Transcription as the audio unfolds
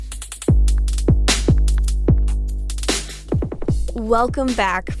Welcome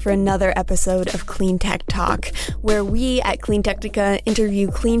back for another episode of Clean Tech Talk, where we at Clean Technica interview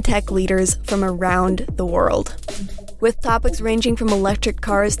clean tech leaders from around the world. With topics ranging from electric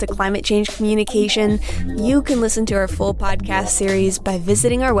cars to climate change communication, you can listen to our full podcast series by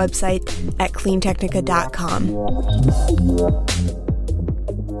visiting our website at cleantechnica.com.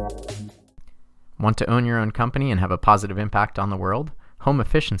 Want to own your own company and have a positive impact on the world? Home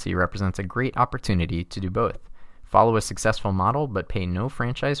efficiency represents a great opportunity to do both. Follow a successful model, but pay no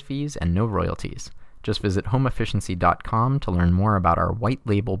franchise fees and no royalties. Just visit homeefficiency.com to learn more about our white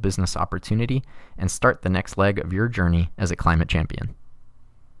label business opportunity and start the next leg of your journey as a climate champion.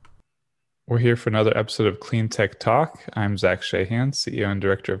 We're here for another episode of Clean Tech Talk. I'm Zach Shahan, CEO and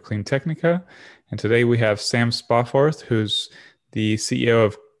Director of Clean Technica. And today we have Sam Spofford, who's the CEO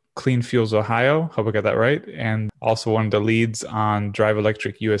of Clean Fuels Ohio. Hope I got that right. And also one of the leads on Drive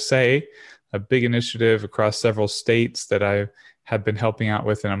Electric USA, a big initiative across several states that I have been helping out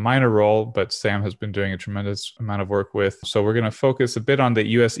with in a minor role, but Sam has been doing a tremendous amount of work with. So we're going to focus a bit on the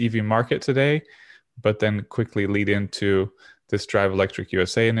US EV market today, but then quickly lead into this Drive Electric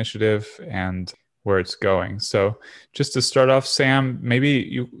USA initiative and where it's going. So just to start off, Sam,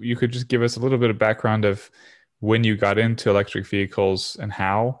 maybe you could just give us a little bit of background of when you got into electric vehicles and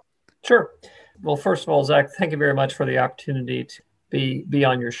how. Sure. Well, first of all, Zach, thank you very much for the opportunity to be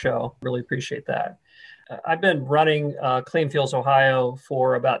on your show. Really appreciate that. I've been running Clean Fuels Ohio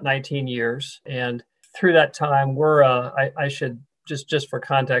for about 19 years. And through that time, I should just for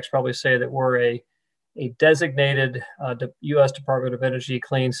context, probably say that we're a designated U.S. Department of Energy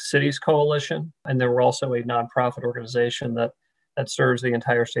Clean Cities Coalition. And then we're also a nonprofit organization that serves the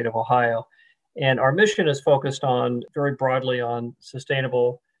entire state of Ohio. And our mission is focused on very broadly on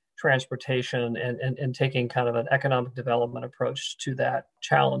sustainable transportation and taking kind of an economic development approach to that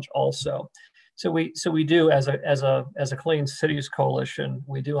challenge also. So we do as a Clean Cities Coalition,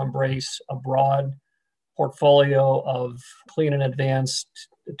 we do embrace a broad portfolio of clean and advanced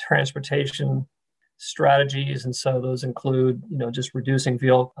transportation strategies. And so those include, just reducing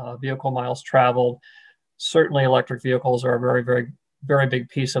vehicle miles traveled. Certainly electric vehicles are a very, very, very big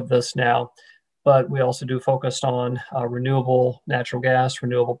piece of this now. But we also do focus on renewable natural gas,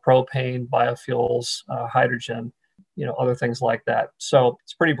 renewable propane, biofuels, hydrogen, other things like that. So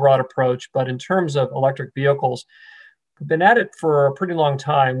it's a pretty broad approach. But in terms of electric vehicles, we've been at it for a pretty long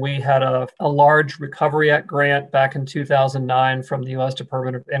time. We had a large Recovery Act grant back in 2009 from the U.S.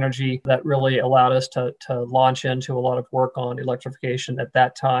 Department of Energy that really allowed us to launch into a lot of work on electrification at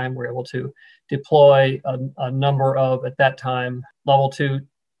that time. We were able to deploy a number of, at that time, level 2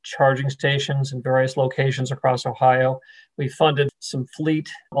 charging stations in various locations across Ohio. We funded some fleet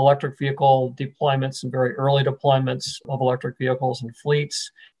electric vehicle deployments and very early deployments of electric vehicles and fleets.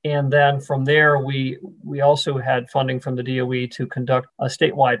 And then from there, we also had funding from the DOE to conduct a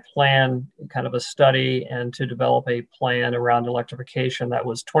statewide plan, kind of a study, and to develop a plan around electrification. That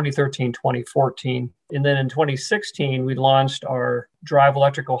was 2013, 2014. And then in 2016, we launched our Drive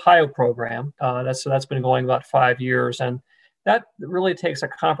Electric Ohio program. That's been going about 5 years. And that really takes a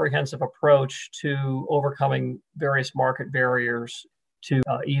comprehensive approach to overcoming various market barriers to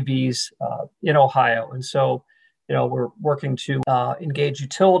EVs in Ohio. And so, we're working to engage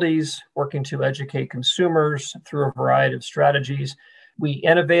utilities, working to educate consumers through a variety of strategies. We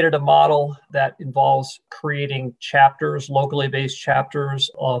innovated a model that involves creating chapters, locally based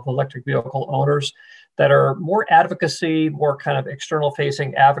chapters of electric vehicle owners that are more advocacy, more kind of external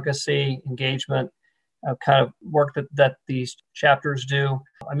facing advocacy, engagement, kind of work that these chapters do.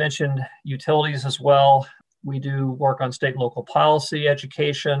 I mentioned utilities as well. We do work on state and local policy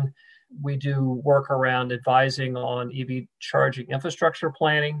education. We do work around advising on EV charging infrastructure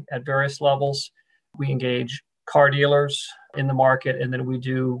planning at various levels. We engage car dealers in the market, and then we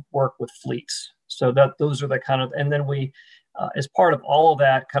do work with fleets. So those are the kind of, and then we, as part of all of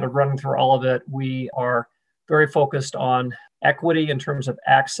that, kind of running through all of it, we are very focused on equity in terms of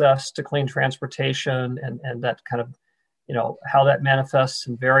access to clean transportation and that kind of, how that manifests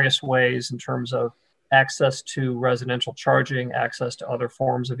in various ways in terms of access to residential charging, access to other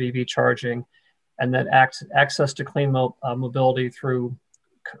forms of EV charging, and then access to clean mobility through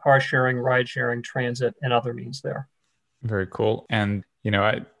car sharing, ride sharing, transit, and other means there. Very cool. And,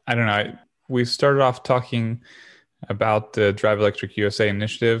 I don't know, we started off talking about the Drive Electric USA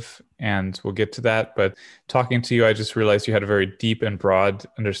initiative, and we'll get to that. But talking to you, I just realized you had a very deep and broad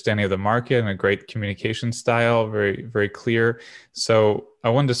understanding of the market and a great communication style, very, very clear. So I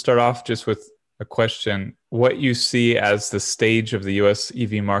wanted to start off just with a question: what you see as the stage of the US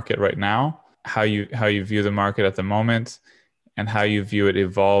EV market right now, how you view the market at the moment, and how you view it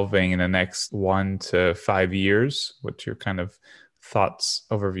evolving in the next 1 to 5 years. What's your kind of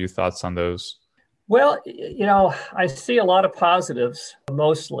overview thoughts on those? Well, I see a lot of positives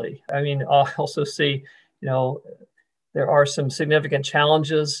mostly. I mean, I also see, there are some significant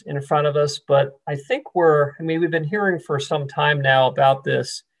challenges in front of us, but I think we've been hearing for some time now about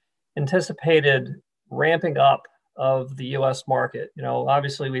this anticipated ramping up of the US market.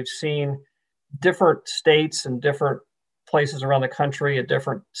 Obviously we've seen different states and different places around the country at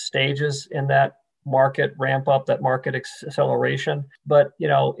different stages in that market ramp up, that market acceleration. But,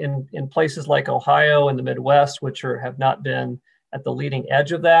 in places like Ohio and the Midwest, which have not been at the leading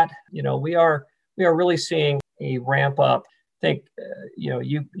edge of that, we are really seeing a ramp up. I think,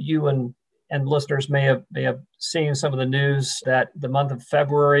 you and listeners may have seen some of the news that the month of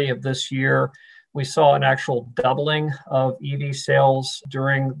February of this year, we saw an actual doubling of EV sales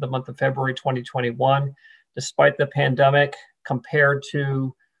during the month of February 2021, despite the pandemic, compared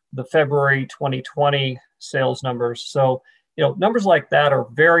to the February 2020 sales numbers. So, numbers like that are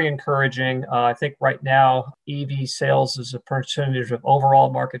very encouraging. I think right now, EV sales as a percentage of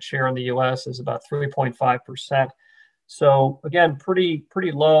overall market share in the US is about 3.5%. So again, pretty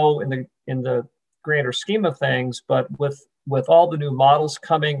low in the grander scheme of things, but with all the new models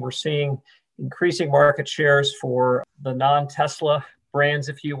coming, we're seeing increasing market shares for the non-Tesla brands,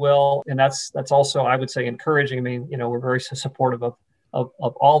 if you will. And that's also, I would say, encouraging. I mean, we're very supportive of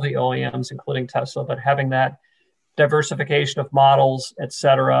all the OEMs, including Tesla, but having that diversification of models, et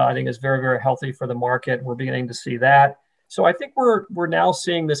cetera, I think is very, very healthy for the market. We're beginning to see that. So I think we're now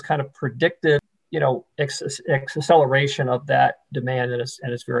seeing this kind of predicted, acceleration of that demand, and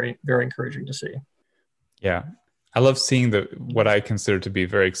it's very, very encouraging to see. Yeah. I love seeing what I consider to be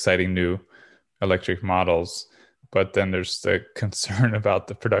very exciting new electric models, but then there's the concern about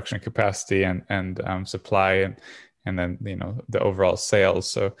the production capacity and supply and then the overall sales.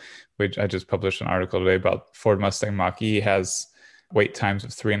 So I just published an article today about Ford Mustang Mach-E has wait times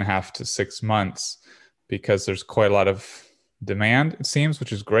of 3.5 to 6 months because there's quite a lot of demand, it seems,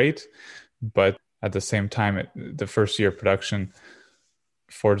 which is great. But at the same time, the first year of production,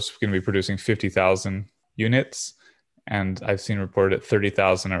 Ford's going to be producing 50,000 units. And I've seen reported that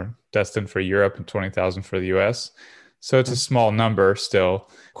 30,000 are destined for Europe and 20,000 for the US. So it's a small number still.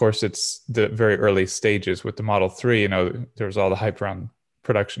 Of course, it's the very early stages with the Model 3. There's all the hype around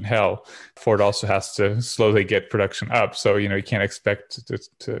production hell. Ford also has to slowly get production up. So, you can't expect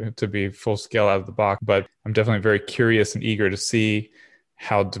to be full scale out of the box. But I'm definitely very curious and eager to see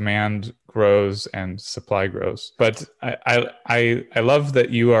how demand grows and supply grows. But I love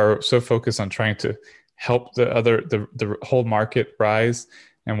that you are so focused on trying to help the whole market rise.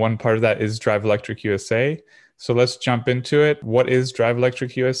 And one part of that is Drive Electric USA. So let's jump into it. What is Drive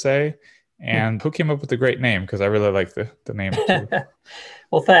Electric USA? And who came up with the great name? Because I really like the name too.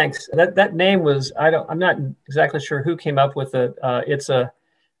 Well, thanks. That name was, I'm not exactly sure who came up with it.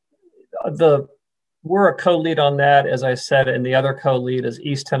 We're a co-lead on that, as I said, and the other co-lead is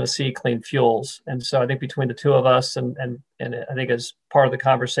East Tennessee Clean Fuels. And so I think between the two of us, and I think as part of the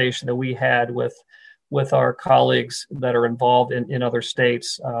conversation that we had with our colleagues that are involved in other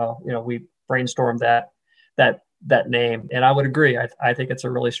states, we brainstormed that name. And I would agree. I think it's a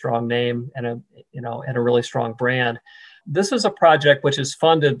really strong name and a really strong brand. This is a project which is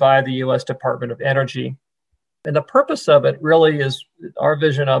funded by the U.S. Department of Energy. And the purpose of it really is, our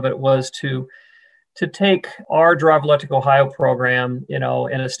vision of it was to take our Drive Electric Ohio program, in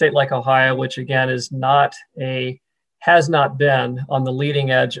a state like Ohio, which again has not been on the leading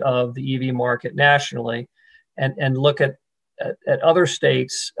edge of the EV market nationally, and look at other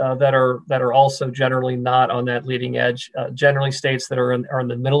states that are also generally not on that leading edge, generally states that are in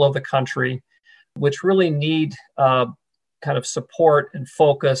the middle of the country, which really need kind of support and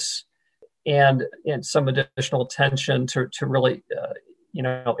focus and some additional attention to really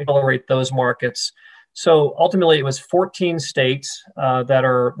accelerate those markets. So ultimately, it was 14 states that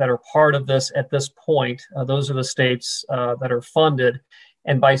are part of this at this point. Those are the states that are funded,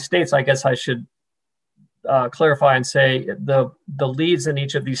 and by states, I guess I should clarify and say the leads in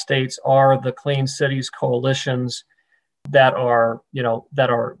each of these states are the Clean Cities coalitions that are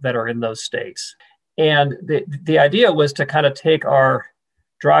in those states. And the idea was to kind of take our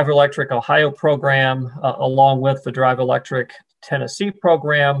Drive Electric Ohio program along with the Drive Electric Tennessee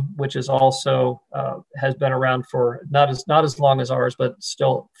program, which is also has been around for not as long as ours, but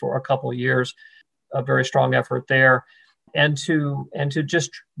still for a couple of years, a very strong effort there. And to just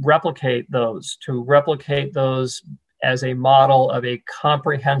replicate those as a model of a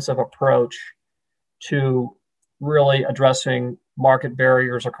comprehensive approach to really addressing market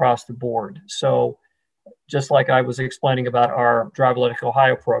barriers across the board. So just like I was explaining about our Drive Electric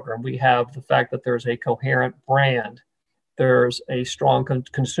Ohio program, we have the fact that there's a coherent brand. There's a strong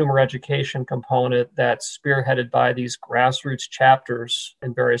consumer education component that's spearheaded by these grassroots chapters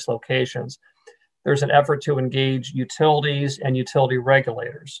in various locations. There's an effort to engage utilities and utility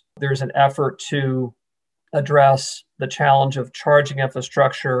regulators. There's an effort to address the challenge of charging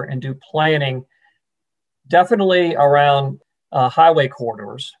infrastructure and do planning, definitely around highway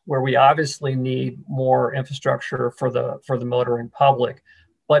corridors, where we obviously need more infrastructure for the motoring public.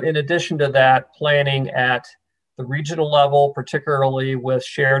 But in addition to that, planning at the regional level, particularly with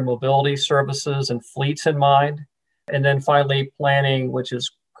shared mobility services and fleets in mind. And then finally, planning, which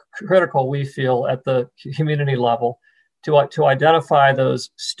is critical, we feel, at the community level, to identify those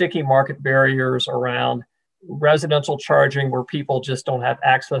sticky market barriers around residential charging where people just don't have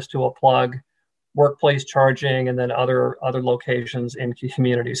access to a plug, workplace charging, and then other locations in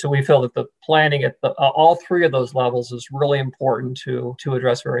community. So we feel that the planning at all three of those levels is really important to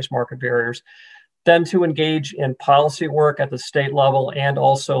address various market barriers. Then to engage in policy work at the state level and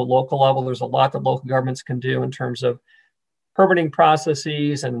also local level. There's a lot that local governments can do in terms of permitting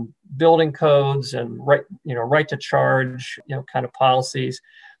processes and building codes and right to charge, kind of policies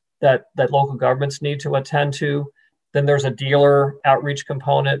that local governments need to attend to. Then there's a dealer outreach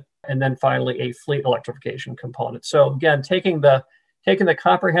component, and then finally a fleet electrification component. So again, taking the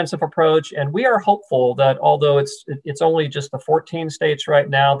comprehensive approach, and we are hopeful that although it's only just the 14 states right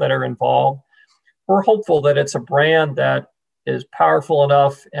now that are involved, we're hopeful that it's a brand that is powerful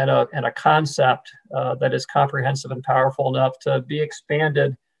enough and a concept that is comprehensive and powerful enough to be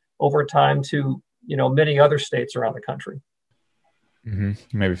expanded over time to many other states around the country.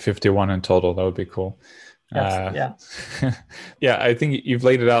 Mm-hmm. Maybe 51 in total. That would be cool. Yeah. Yeah, I think you've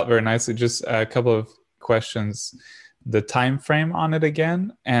laid it out very nicely. Just a couple of questions. The time frame on it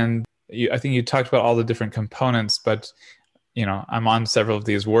again, and I think you talked about all the different components, but I'm on several of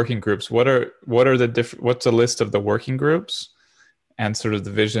these working groups. What are the different? What's a list of the working groups, and sort of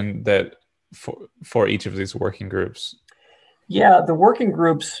the vision that for each of these working groups? Yeah, the working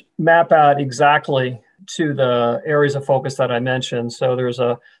groups map out exactly to the areas of focus that I mentioned. So there's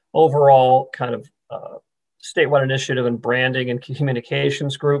a overall kind of statewide initiative and branding and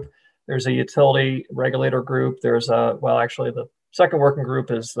communications group. There's a utility regulator group. There's the second working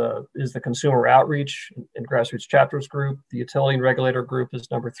group is the consumer outreach and grassroots chapters group. The utility and regulator group is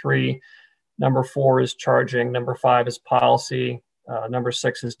number 3. Number 4 is charging. Number 5 is policy. Number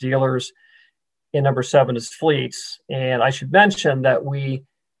 6 is dealers. And number 7 is fleets. And I should mention that we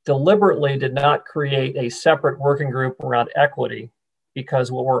deliberately did not create a separate working group around equity,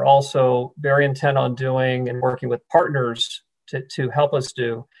 because what we're also very intent on doing and working with partners to help us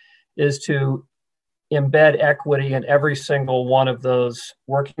do is to embed equity in every single one of those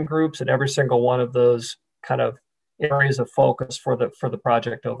working groups and every single one of those kind of areas of focus for the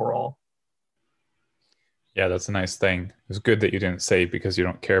project overall. Yeah, that's a nice thing. It's good that you didn't say because you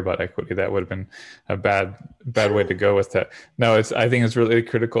don't care about equity. That would have been a bad way to go with that. No, I think it's really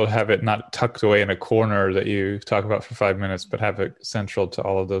critical to have it not tucked away in a corner that you talk about for 5 minutes, but have it central to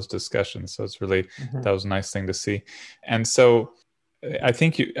all of those discussions. So it's really, that was a nice thing to see. And so I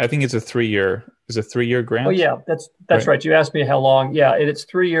think it's a 3-year grant. Oh yeah, that's right. You asked me how long. Yeah, it's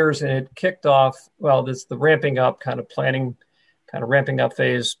 3 years, and it kicked off. Well, this the ramping up kind of planning, kind of ramping up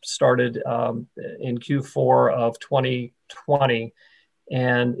phase started in Q4 of 2020,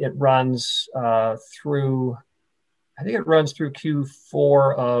 and it runs through. I think it runs through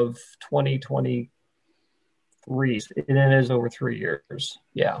Q4 of 2023, and it is over 3 years.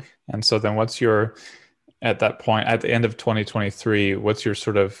 Yeah. And so then, at that point, at the end of 2023, what's your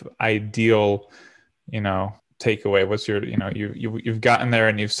sort of ideal, takeaway? What's your, you've gotten there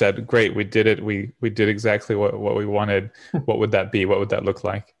and you've said, great, we did it. We did exactly what we wanted. What would that be? What would that look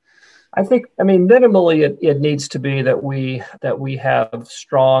like? Minimally, it needs to be that we have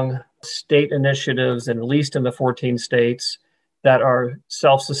strong state initiatives, and at least in the 14 states, that are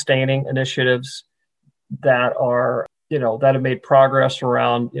self-sustaining initiatives that are, that have made progress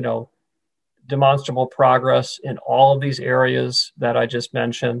around, demonstrable progress in all of these areas that I just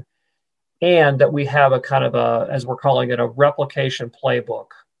mentioned, and that we have a kind of as we're calling it, a replication playbook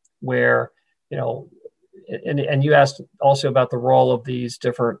where, and you asked also about the role of these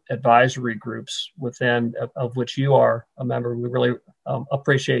different advisory groups within of which you are a member. We really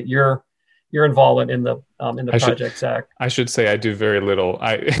appreciate your involvement in the project, Zach. I should say I do very little.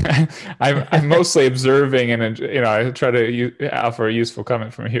 I'm mostly observing, and I try to offer a useful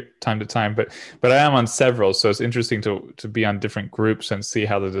comment from time to time. But I am on several, so it's interesting to be on different groups and see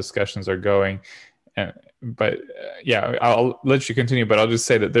how the discussions are going. But I'll let you continue. But I'll just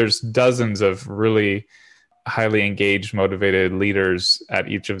say that there's dozens of really highly engaged, motivated leaders on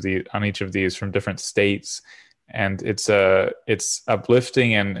each of these from different states. And it's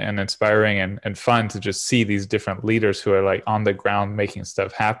uplifting and inspiring and fun to just see these different leaders who are like on the ground making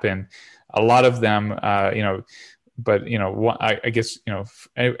stuff happen. A lot of them, but I guess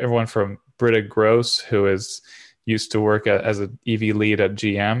everyone from Britta Gross, who used to work as an EV lead at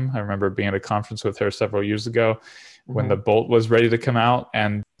GM. I remember being at a conference with her several years ago when the Bolt was ready to come out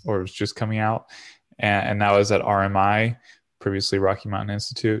or was just coming out, and now is at RMI, previously Rocky Mountain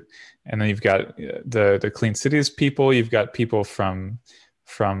Institute. And then you've got the Clean Cities people. You've got people from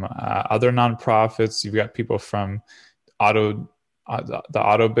other nonprofits. You've got people from the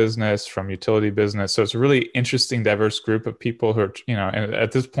auto business, from utility business. So it's a really interesting, diverse group of people who are, and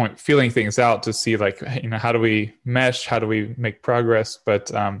at this point feeling things out to see like, how do we mesh? How do we make progress?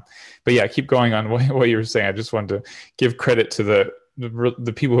 But yeah, keep going on what you were saying. I just wanted to give credit to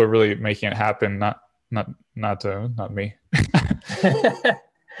the people who are really making it happen, not me.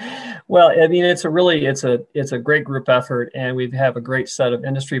 Well, I mean, it's a great group effort, and we have a great set of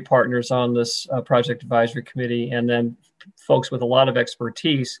industry partners on this project advisory committee, and then folks with a lot of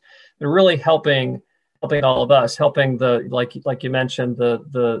expertise. They're really helping all of us, helping like you mentioned,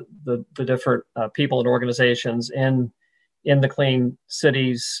 the different people and organizations in the Clean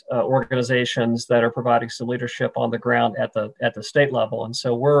Cities organizations that are providing some leadership on the ground at the state level. And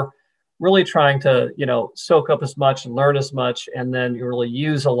so we're really trying to, soak up as much and learn as much, and then you really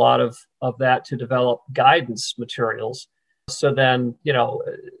use a lot of that to develop guidance materials. So then,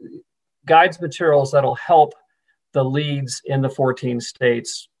 guidance materials that'll help the leads in the 14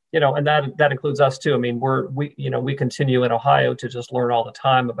 states, and that includes us too. I mean, we continue in Ohio to just learn all the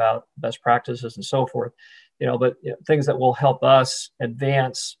time about best practices and so forth, but things that will help us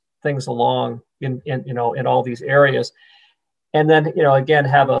advance things along in all these areas. And then, again,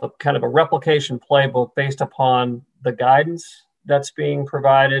 have a kind of a replication playbook based upon the guidance that's being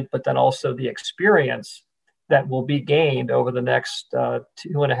provided, but then also the experience that will be gained over the next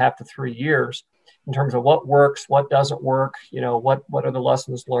 2.5 to 3 years in terms of what works, what doesn't work, what are the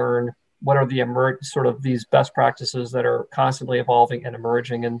lessons learned, what are the sort of these best practices that are constantly evolving and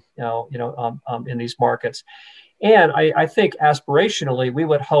emerging in these markets. And I think aspirationally, we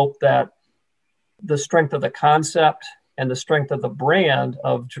would hope that the strength of the concept and the strength of the brand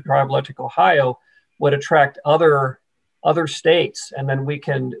of Drive Electric Ohio would attract other states, and then we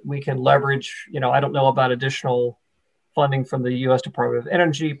can leverage. I don't know about additional funding from the U.S. Department of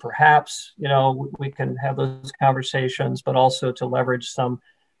Energy. Perhaps we can have those conversations, but also to leverage some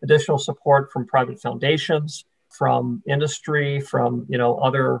additional support from private foundations, from industry, from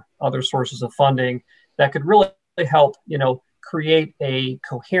other sources of funding that could really help create a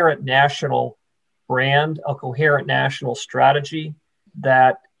coherent national brand, a coherent national strategy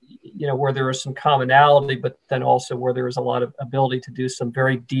that, where there is some commonality, but then also where there is a lot of ability to do some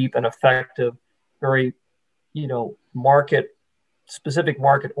very deep and effective, very, market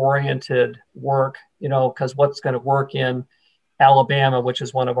oriented work, because what's going to work in Alabama, which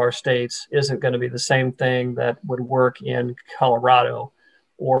is one of our states, isn't going to be the same thing that would work in Colorado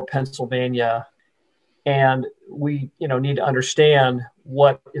or Pennsylvania. And we, need to understand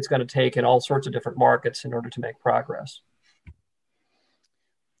what it's going to take in all sorts of different markets in order to make progress.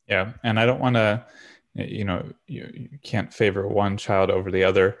 Yeah. And I don't want to, you can't favor one child over the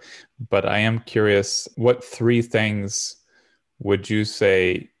other, but I am curious, what 3 things would you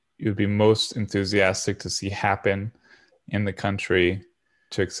say you'd be most enthusiastic to see happen in the country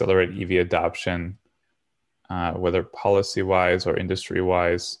to accelerate EV adoption, whether policy-wise or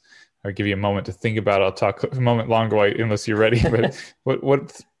industry-wise? I'll give you a moment to think about it. I'll talk a moment longer unless you're ready. But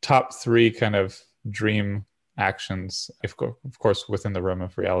what top 3 kind of dream actions, of course, within the realm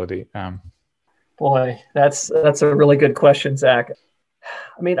of reality? Boy, that's a really good question, Zach.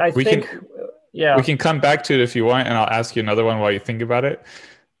 I mean, we can come back to it if you want, and I'll ask you another one while you think about it.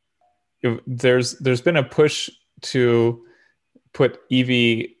 There's been a push to put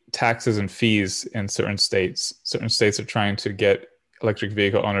EV taxes and fees in certain states. Certain states are trying to get electric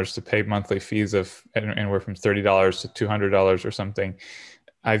vehicle owners to pay monthly fees of anywhere from $30 to $200 or something.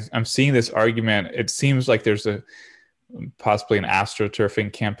 I'm seeing this argument. It seems like there's possibly an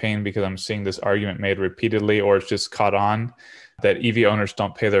astroturfing campaign, because I'm seeing this argument made repeatedly, or it's just caught on, that EV owners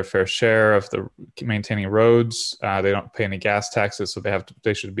don't pay their fair share of the maintaining roads. They don't pay any gas taxes, so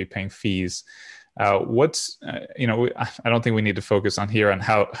they should be paying fees. I don't think we need to focus on here on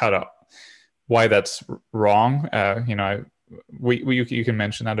why that's wrong. You can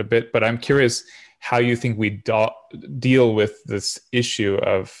mention that a bit, but I'm curious how you think we deal with this issue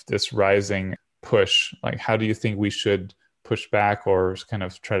of this rising push. Like, how do you think we should push back or kind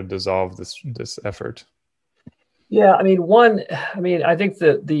of try to dissolve this effort? Yeah, I think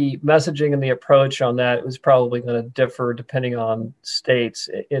that the messaging and the approach on that was probably going to differ depending on states.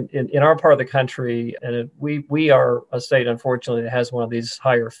 In our part of the country, and we are a state, unfortunately, that has one of these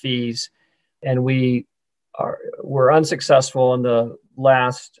higher fees, and we're unsuccessful in the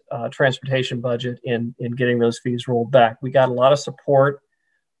last transportation budget in getting those fees rolled back. We got a lot of support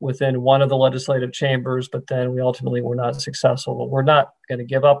within one of the legislative chambers, but then we ultimately were not successful. But we're not going to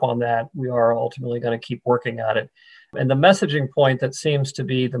give up on that. We are ultimately going to keep working at it. And the messaging point that seems to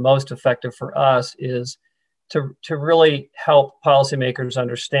be the most effective for us is to really help policymakers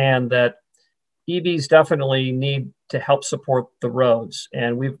understand that EVs definitely need to help support the roads.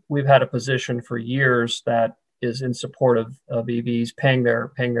 And we've had a position for years that is in support of EVs paying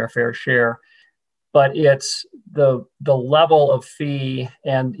their fair share. But it's the level of fee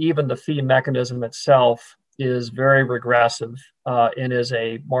and even the fee mechanism itself is very regressive and is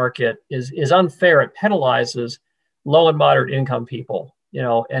a market is unfair. It penalizes low and moderate income people,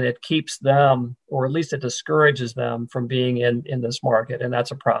 and it keeps them, or at least it discourages them from being in this market. And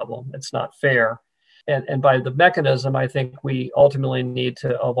that's a problem. It's not fair. And by the mechanism, I think we ultimately need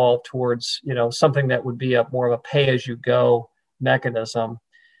to evolve towards, something that would be more of a pay-as-you-go mechanism.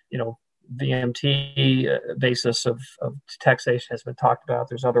 VMT basis of taxation has been talked about.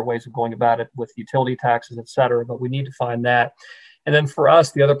 There's other ways of going about it with utility taxes, et cetera, but we need to find that. And then for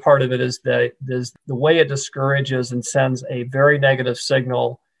us, the other part of it is that the way it discourages and sends a very negative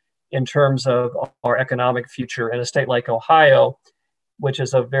signal in terms of our economic future in a state like Ohio, which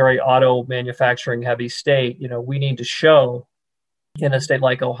is a very auto manufacturing heavy state. We need to show in a state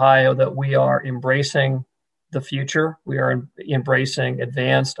like Ohio that we are embracing the future. We are embracing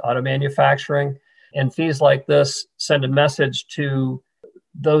advanced auto manufacturing, and fees like this send a message to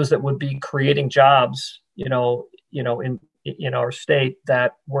those that would be creating jobs, in our state,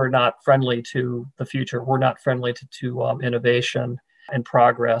 that we're not friendly to the future. We're not friendly to innovation and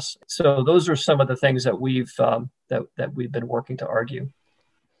progress. So those are some of the things that we've been working to argue.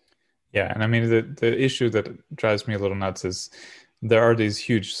 Yeah, and I mean the issue that drives me a little nuts is there are these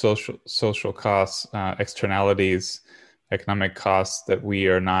huge social costs, externalities, economic costs that we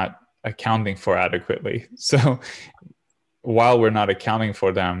are not accounting for adequately. So while we're not accounting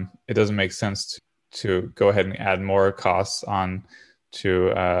for them, it doesn't make sense to go ahead and add more costs on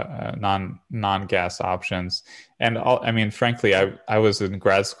to non-gas options. And frankly, I was in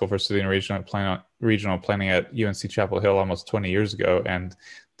grad school for studying regional planning at UNC Chapel Hill almost 20 years ago, and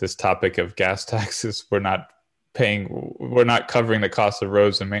this topic of gas taxes, we're not covering the cost of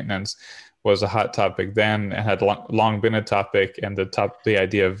roads and maintenance, was a hot topic then and had long been a topic. And the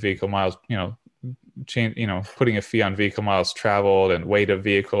idea of vehicle miles, putting a fee on vehicle miles traveled and weight of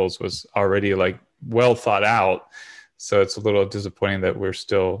vehicles was already well thought out. So it's a little disappointing that we're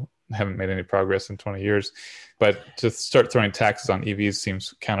still haven't made any progress in 20 years. But to start throwing taxes on EVs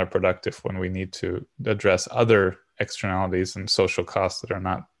seems counterproductive when we need to address other externalities and social costs that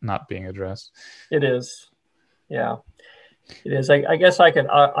are not being addressed. It is. Yeah, it is. I guess I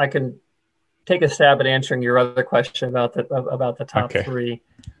can take a stab at answering your other question about the top three.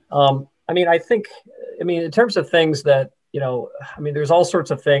 I think in terms of things that, there's all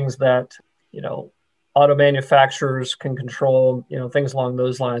sorts of things that, auto manufacturers can control, things along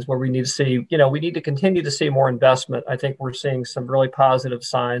those lines where we need to see, we need to continue to see more investment. I think we're seeing some really positive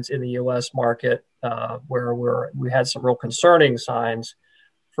signs in the U.S. market where we had some real concerning signs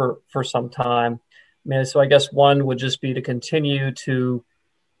for some time. So I guess one would just be to continue to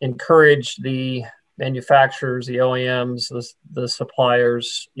encourage the manufacturers, the OEMs, the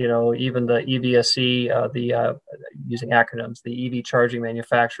suppliers, even the EVSE, using acronyms, the EV charging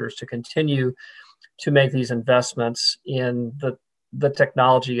manufacturers, to continue to make these investments in the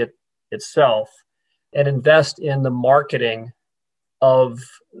technology itself and invest in the marketing of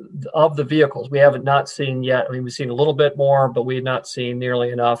the vehicles. We haven't not seen yet. We've seen a little bit more, but we've not seen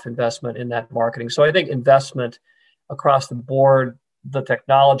nearly enough investment in that marketing. So I think investment across the board, the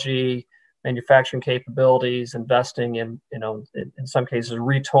technology, manufacturing capabilities, investing in some cases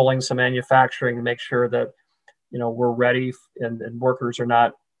retooling some manufacturing to make sure that we're ready and workers are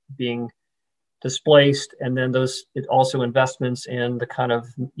not being displaced, and then it also investments in the kind of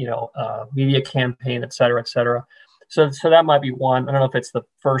media campaign, et cetera, et cetera. So that might be one. I don't know if it's the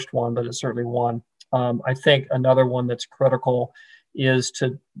first one, but it's certainly one. I think another one that's critical is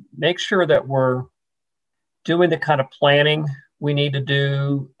to make sure that we're doing the kind of planning we need to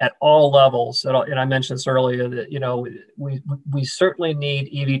do at all levels. And I mentioned this earlier that, we certainly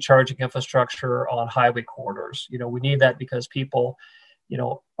need EV charging infrastructure on highway corridors. We need that because people,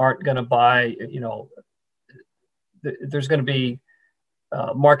 aren't going to buy, there's going to be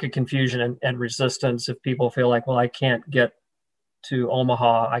market confusion and resistance if people feel like, well, I can't get to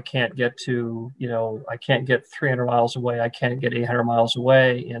Omaha, I can't get to, I can't get 300 miles away, I can't get 800 miles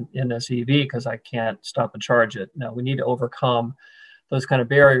away in this EV because I can't stop and charge it. No, we need to overcome those kind of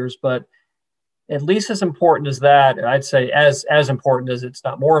barriers. But at least as important as that, I'd say as important as, it's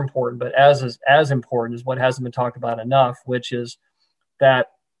not more important, but as important as what hasn't been talked about enough, which is that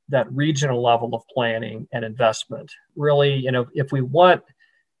regional level of planning and investment. Really, if we want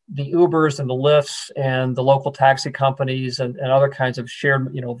the Ubers and the Lyfts and the local taxi companies and other kinds of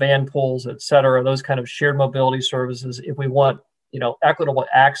shared, van pools, et cetera, those kind of shared mobility services, if we want, equitable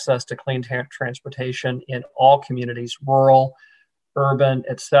access to clean transportation in all communities, rural, urban,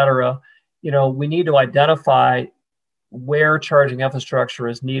 et cetera, we need to identify where charging infrastructure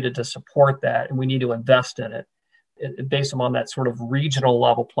is needed to support that, and we need to invest in it based on that sort of regional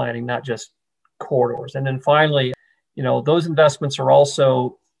level planning, not just corridors. And then finally, those investments are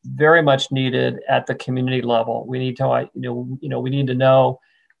also very much needed at the community level. We need to, we need to know,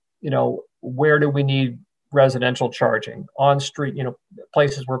 where do we need residential charging on street,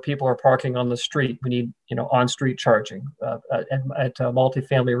 places where people are parking on the street. We need, on street charging at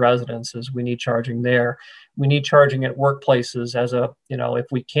multifamily residences. We need charging there. We need charging at workplaces as a, if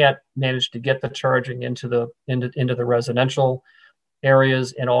we can't manage to get the charging into the residential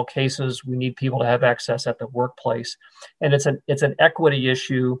areas, in all cases, we need people to have access at the workplace. And it's an equity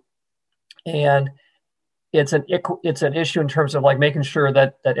issue, and it's an issue in terms of like making sure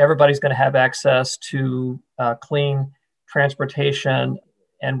that everybody's going to have access to clean transportation,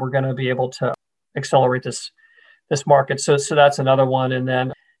 and we're going to be able to accelerate this market. So that's another one. And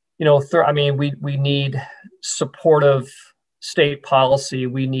then, we need supportive state policy.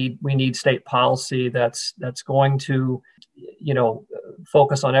 We need state policy that's going to,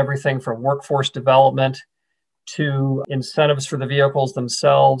 focus on everything from workforce development to incentives for the vehicles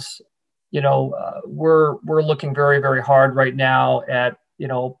themselves. We're looking very, very hard right now at,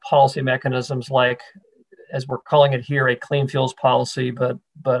 policy mechanisms like, as we're calling it here, a clean fuels policy, but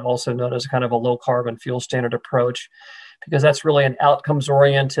also known as kind of a low carbon fuel standard approach, because that's really an outcomes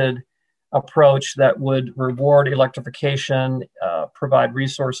oriented approach that would reward electrification, provide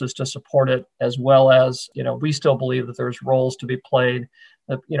resources to support it, as well as, we still believe that there's roles to be played,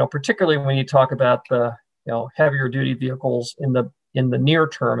 particularly when you talk about the, heavier duty vehicles in the near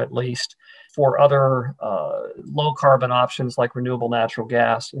term, at least, for other low carbon options like renewable natural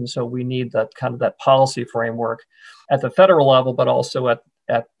gas. And so we need that kind of that policy framework at the federal level, but also at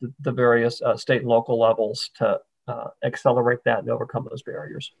the various state and local levels to accelerate that and overcome those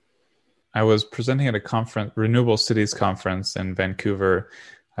barriers. I was presenting at a conference, Renewable Cities Conference in Vancouver.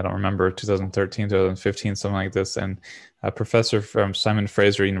 I don't remember, 2013, 2015, something like this. And a professor from Simon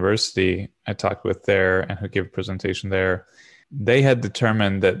Fraser University I talked with there and who gave a presentation there, they had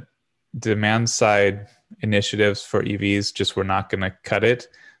determined that demand side initiatives for EVs just were not going to cut it,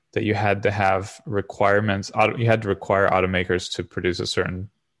 that you had to have requirements, you had to require automakers to produce a certain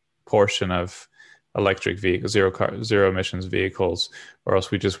portion of electric vehicles, zero emissions vehicles, or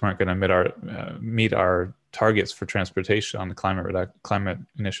else we just weren't going to meet our targets for transportation on the climate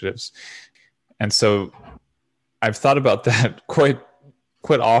initiatives. And so I've thought about that quite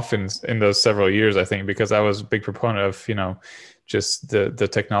often in those several years, I think, because I was a big proponent of, just the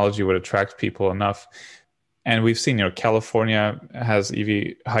technology would attract people enough. And we've seen, California has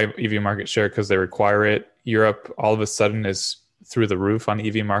high EV market share because they require it. Europe all of a sudden is through the roof on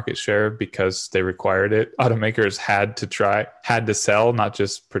EV market share because they required it. Automakers had to sell, not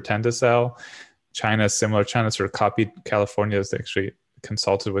just pretend to sell. China is similar. China sort of copied California. They actually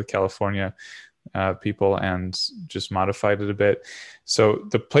consulted with California people and just modified it a bit. So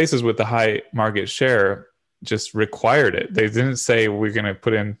the places with the high market share just required it. They didn't say we're going to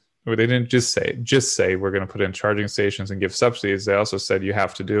put in, or they didn't just say we're going to put in charging stations and give subsidies. They also said you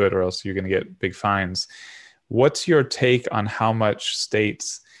have to do it or else you're going to get big fines. What's your take on how much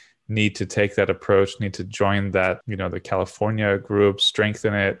states need to take that approach, need to join that, the California group,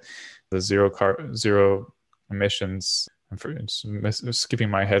 strengthen it, the zero emissions? I'm skipping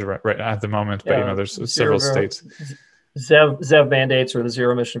my head right at the moment, but there's several states. ZEV mandates, or the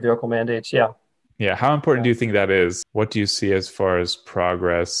zero emission vehicle mandates. Yeah. Yeah. How important do you think that is? What do you see as far as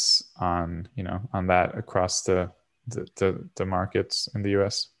progress on that across the markets in the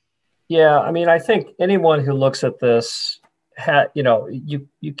US? Yeah. I think anyone who looks at this,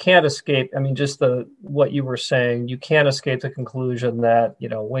 you can't escape. Just what you were saying, you can't escape the conclusion that,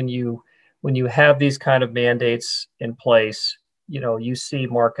 when you have these kind of mandates in place, you see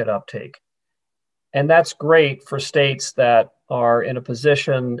market uptake. And that's great for states that are in a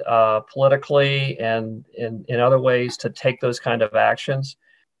position politically and in other ways to take those kind of actions.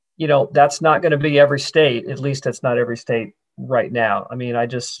 That's not going to be every state. At least it's not every state right now. I mean, I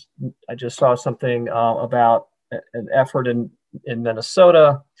just saw something about an effort in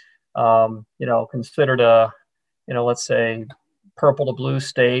Minnesota, considered a, let's say purple to blue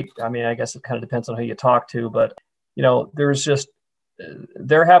state. I mean, I guess it kind of depends on who you talk to, but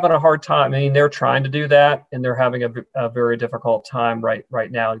they're having a hard time. I mean, they're trying to do that, and they're having a very difficult time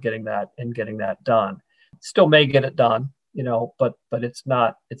right now in getting that done. Still may get it done, but it's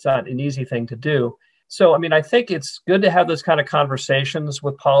not an easy thing to do. So, I mean, I think it's good to have those kind of conversations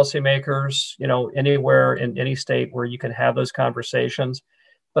with policymakers, anywhere in any state where you can have those conversations.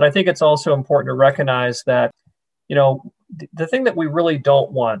 But I think it's also important to recognize that, the thing that we really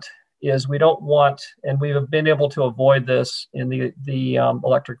don't want is we don't want, and we have been able to avoid this in the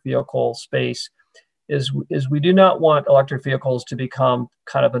electric vehicle space, is we do not want electric vehicles to become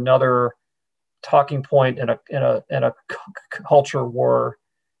kind of another talking point in a culture war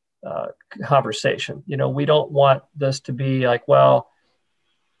conversation. We don't want this to be like, well,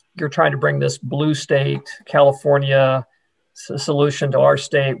 you're trying to bring this blue state, California solution to our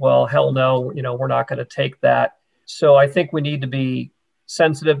state. Well, hell no, we're not going to take that. So I think we need to be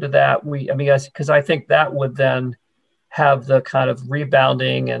sensitive to that. Because I think that would then have the kind of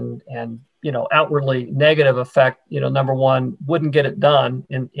rebounding and outwardly negative effect. Number one, wouldn't get it done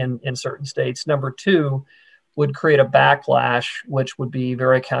in certain states. Number two, would create a backlash, which would be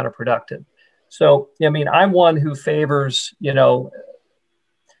very counterproductive. So, I'm one who favors, an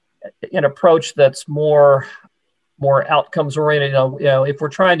approach that's more outcomes oriented. If we're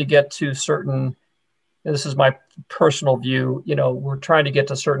trying to get to certain, and this is my personal view, we're trying to get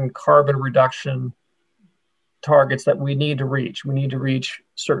to certain carbon reduction targets that we need to reach. We need to reach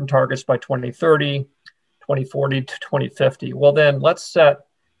certain targets by 2030, 2040 to 2050. Well, then let's set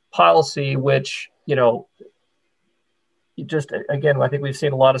policy, which, I think we've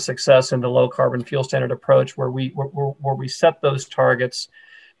seen a lot of success in the low carbon fuel standard approach where we set those targets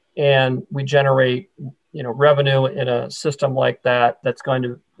and we generate, revenue in a system like that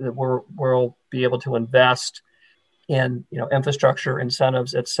we'll be able to invest in, infrastructure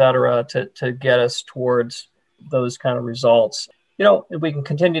incentives, et cetera, to get us towards those kind of results. We can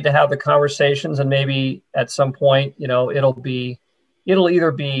continue to have the conversations, and maybe at some point, it'll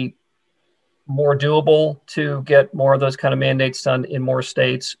either be more doable to get more of those kind of mandates done in more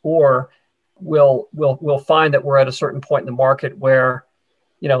states, or we'll find that we're at a certain point in the market where,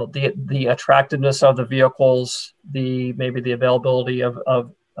 the attractiveness of the vehicles, maybe the availability of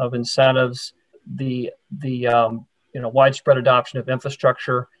incentives, the widespread adoption of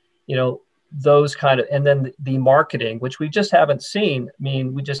infrastructure, those kind of, and then the marketing, which we just haven't seen.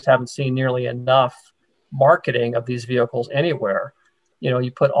 We just haven't seen nearly enough marketing of these vehicles anywhere.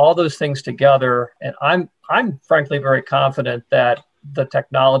 You put all those things together, and I'm frankly very confident that the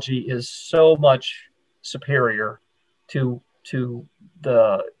technology is so much superior to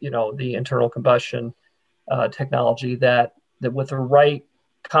the internal combustion technology that with the right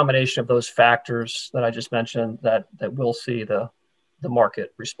combination of those factors that I just mentioned, that we'll see the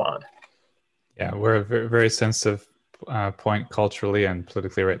market respond. Yeah, we're a very, very sensitive point culturally and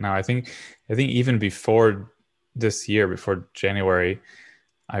politically right now. I think even before this year, before January,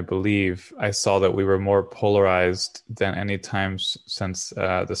 I believe I saw that we were more polarized than any time since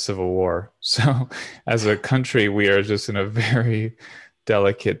the Civil War. So as a country, we are just in a very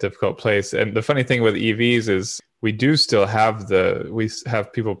delicate, difficult place. And the funny thing with EVs is we do still have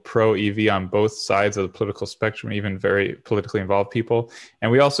people pro EV on both sides of the political spectrum, even very politically involved people. And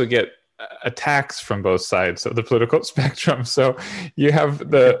we also get attacks from both sides of the political spectrum. So you have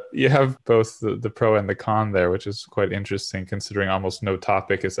both the pro and the con there, which is quite interesting considering almost no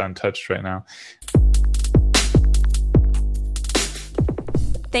topic is untouched right now.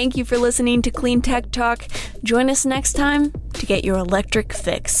 Thank you for listening to Clean Tech Talk. Join us next time to get your electric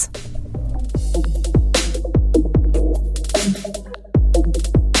fix.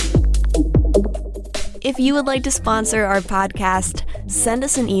 If you would like to sponsor our podcast, send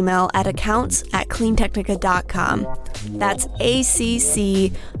us an email at accounts@cleantechnica.com. That's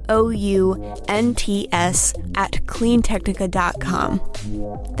ACCOUNTS@cleantechnica.com.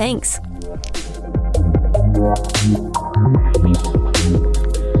 Thanks.